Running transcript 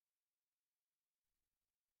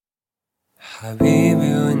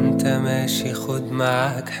حبيبي وانت ماشي خد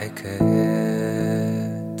معاك حكايات،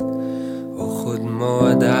 وخد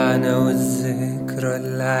مواضعنا والذكرى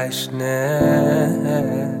اللي عشناها،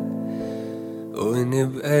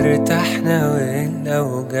 ونبقى ارتحنا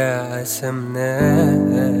والاوجاع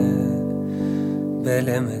قسمناها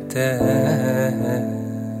بلا متاهة.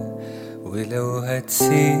 ولو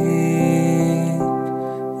هتسيب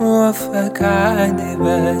موافقك عادي،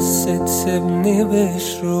 بس تسيبني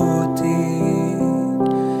بشروطي،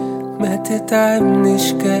 ما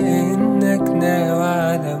تتعبنيش كأنك ناوي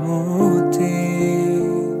على موتي،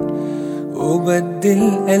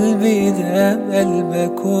 وبدل قلبي ده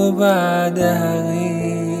بقلبك وبعدها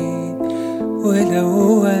غيب.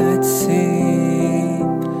 ولو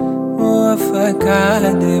هتسيب موافقك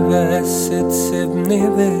عادي، بس تسيبني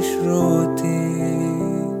بشروطي،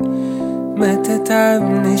 ما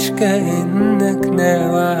تتعبنيش كأنك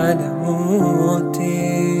ناوي على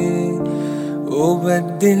موتي،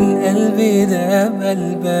 وبدل قلبي ده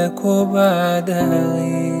بقلبك وبعدها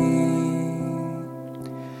غيب.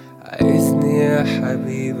 عايزني يا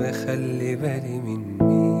حبيبي خلي بالي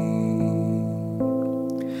مني،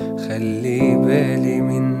 خلي بالي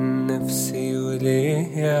من نفسي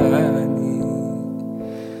وليه يعني،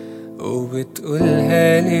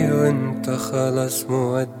 وبتقولها لي وانت خلاص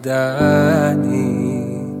مودعني.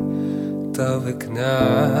 طب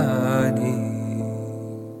اقنعني،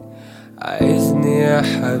 عايزني يا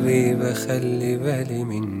حبيبي خلي بالي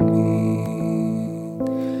مني،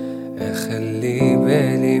 اخلي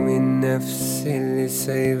بالي من نفسي اللي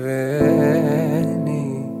سايباني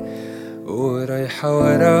ورايحة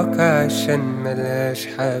وراك عشان ملهاش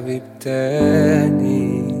حبيب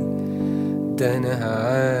تاني. ده انا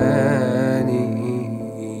هعاني.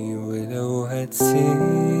 ولو هتسيب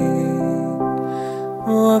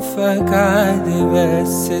موافقك عادي،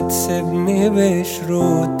 بس تسيبني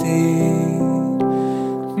بشروطي،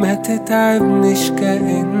 ما تتعبنيش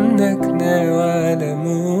كأنك ناوي على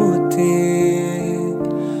موتي،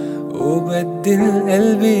 وبدل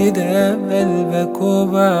قلبي ده بقلبك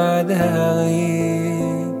وبعدها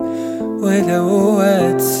غيب. ولو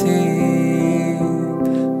هتسيب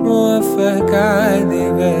موافقك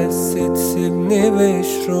عادي، بس تسيبني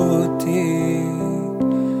بشروطي،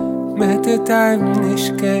 ما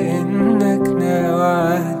تتعبنيش كأنك ناوي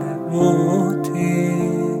على موتي،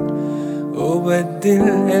 وبدل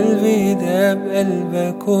قلبي ده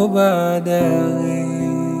بقلبك وبعدها غيب.